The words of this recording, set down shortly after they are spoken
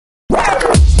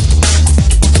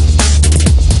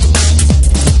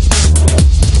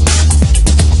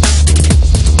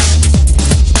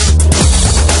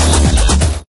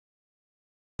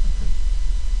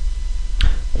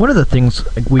One of the things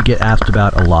we get asked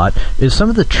about a lot is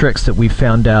some of the tricks that we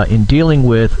found out in dealing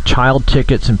with child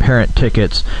tickets and parent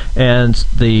tickets and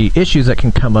the issues that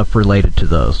can come up related to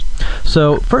those.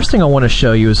 So first thing I want to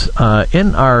show you is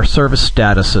in our service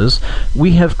statuses,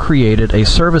 we have created a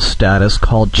service status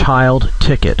called child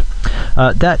ticket.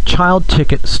 That child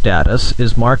ticket status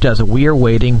is marked as a "we are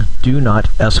waiting, do not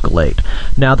escalate."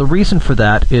 Now the reason for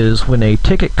that is when a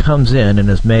ticket comes in and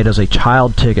is made as a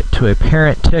child ticket to a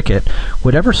parent ticket,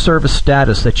 whatever service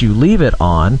status that you leave it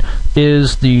on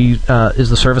is the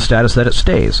service status that it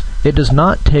stays. It does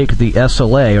not take the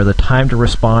SLA, or the time to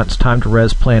response, time to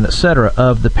res plan, etc.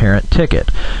 of the parent ticket.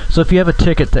 So if you have a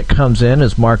ticket that comes in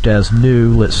is marked as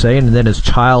new, let's say, and then is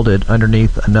childed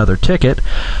underneath another ticket,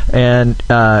 and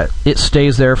it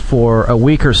stays there for a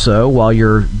week or so while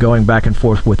you're going back and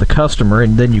forth with the customer,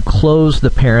 and then you close the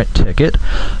parent ticket.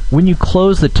 When you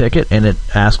close the ticket and it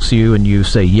asks you and you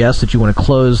say yes that you want to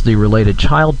close the related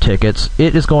child tickets,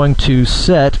 it is going to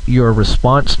set your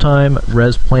response time,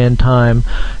 res plan time,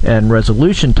 and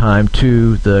resolution time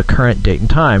to the current date and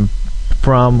time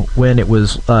from when it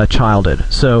was childed.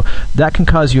 So that can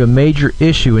cause you a major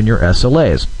issue in your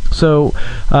SLAs. So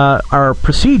our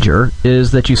procedure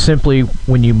is that you simply,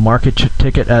 when you mark a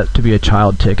ticket to be a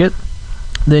child ticket,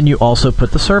 then you also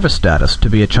put the service status to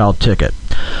be a child ticket.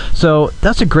 So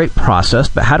that's a great process,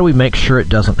 but how do we make sure it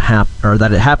doesn't happen, or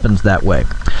that it happens that way?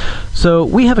 So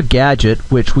we have a gadget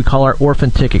which we call our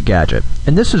orphan ticket gadget,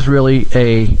 and this is really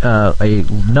a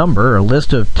number, a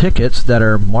list of tickets that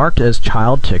are marked as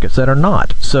child tickets that are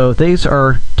not. So these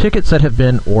are tickets that have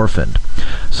been orphaned.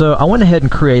 So I went ahead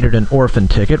and created an orphan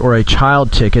ticket, or a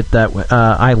child ticket, that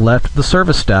I left the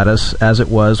service status as it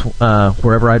was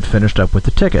wherever I'd finished up with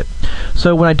the ticket.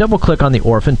 So when I double click on the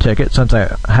orphan ticket, since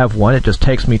I have one, it just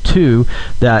takes me to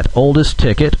that oldest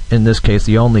ticket, in this case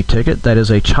the only ticket, that is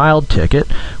a child ticket,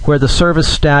 where the service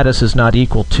status is not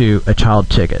equal to a child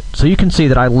ticket. So you can see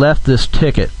that I left this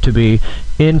ticket to be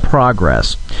in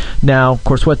progress. Now, of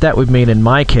course, what that would mean in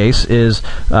my case is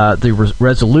the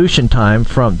resolution time,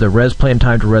 from the res plan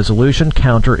time to resolution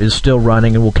counter, is still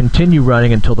running and will continue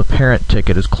running until the parent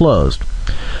ticket is closed.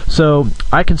 So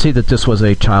I can see that this was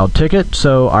a child ticket,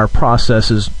 so our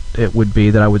process is, it would be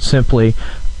that I would simply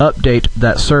update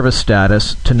that service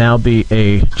status to now be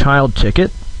a child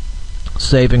ticket,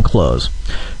 save and close.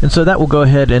 And so that will go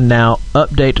ahead and now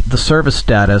update the service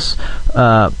status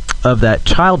of that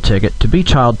child ticket to be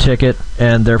child ticket,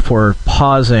 and therefore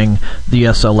pausing the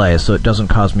SLA so it doesn't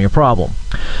cause me a problem.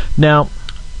 Now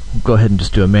go ahead and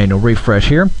just do a manual refresh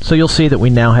here, so you'll see that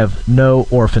we now have no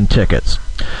orphan tickets.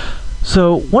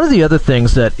 So one of the other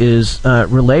things that is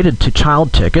related to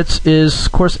child tickets is,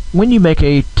 of course, when you make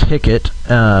a ticket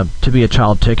to be a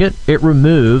child ticket, it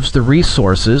removes the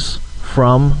resources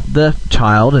from the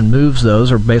child and moves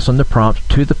those, or based on the prompt,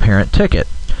 to the parent ticket.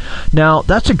 Now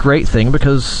that's a great thing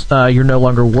because you're no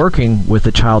longer working with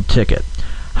the child ticket.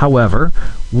 However,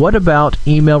 what about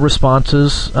email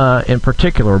responses in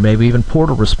particular, or maybe even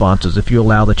portal responses, if you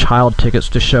allow the child tickets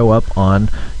to show up on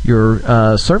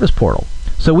your service portal?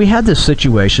 So we had this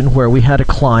situation where we had a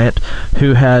client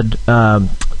who had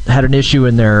an issue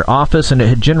in their office, and it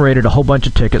had generated a whole bunch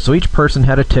of tickets. So each person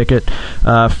had a ticket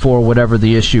for whatever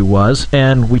the issue was,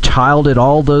 and we childed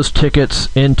all those tickets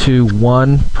into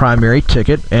one primary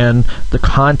ticket, and the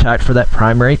contact for that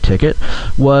primary ticket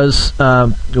was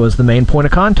the main point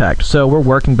of contact. So we're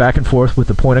working back and forth with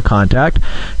the point of contact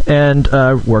and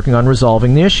working on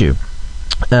resolving the issue.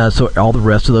 So all the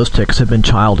rest of those tickets have been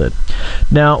childed.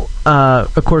 Now,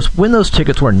 of course, when those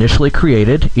tickets were initially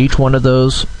created, each one of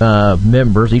those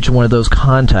members, each one of those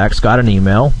contacts got an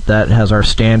email that has our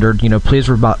standard, please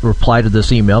reply to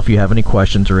this email if you have any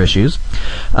questions or issues.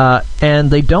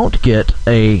 And they don't get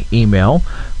a email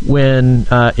when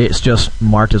it's just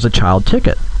marked as a child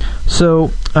ticket.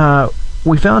 So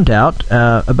we found out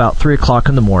about 3 o'clock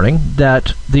in the morning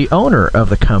that the owner of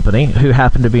the company, who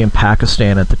happened to be in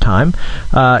Pakistan at the time,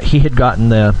 he had gotten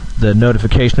the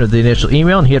notification of the initial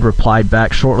email, and he had replied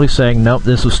back shortly saying, nope,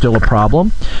 this was still a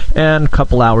problem. And a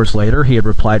couple hours later, he had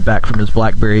replied back from his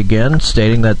BlackBerry again,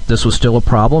 stating that this was still a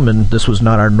problem and this was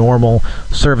not our normal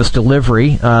service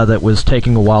delivery that was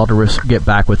taking a while to get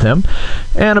back with him.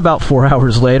 And about 4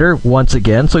 hours later, once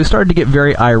again, so he started to get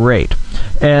very irate.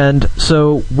 And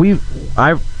so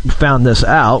I found this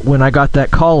out when I got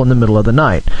that call in the middle of the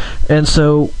night. And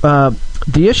so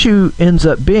the issue ends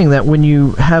up being that when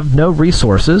you have no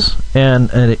resources and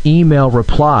an email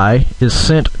reply is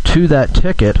sent to that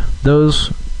ticket,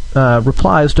 those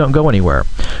replies don't go anywhere.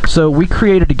 So we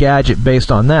created a gadget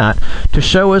based on that to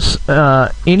show us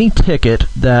any ticket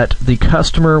that the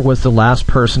customer was the last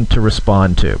person to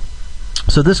respond to.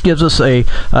 So this gives us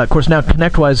of course now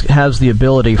ConnectWise has the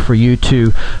ability for you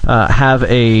to have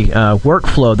a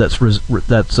workflow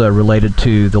that's related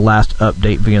to the last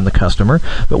update via the customer,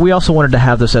 but we also wanted to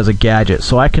have this as a gadget,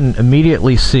 so I can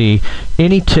immediately see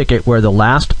any ticket where the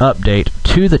last update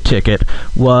to the ticket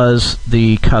was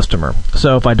the customer.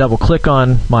 So if I double click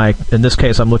on in this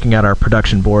case I'm looking at our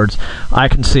production boards, I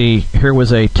can see here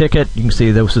was a ticket. You can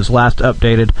see this was last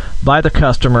updated by the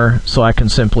customer, so I can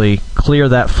simply clear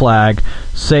that flag,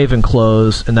 save and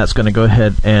close, and that's going to go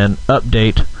ahead and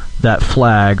update that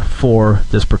flag for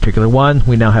this particular one.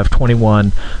 We now have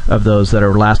 21 of those that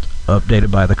are last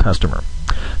updated by the customer.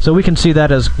 So we can see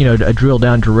that as a drill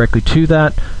down directly to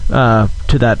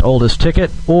that oldest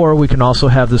ticket, or we can also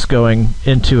have this going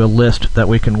into a list that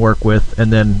we can work with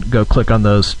and then go click on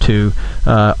those to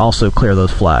also clear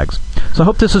those flags. So I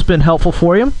hope this has been helpful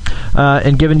for you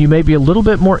and given you maybe a little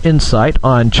bit more insight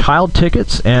on child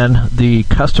tickets and the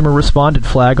customer responded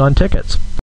flag on tickets.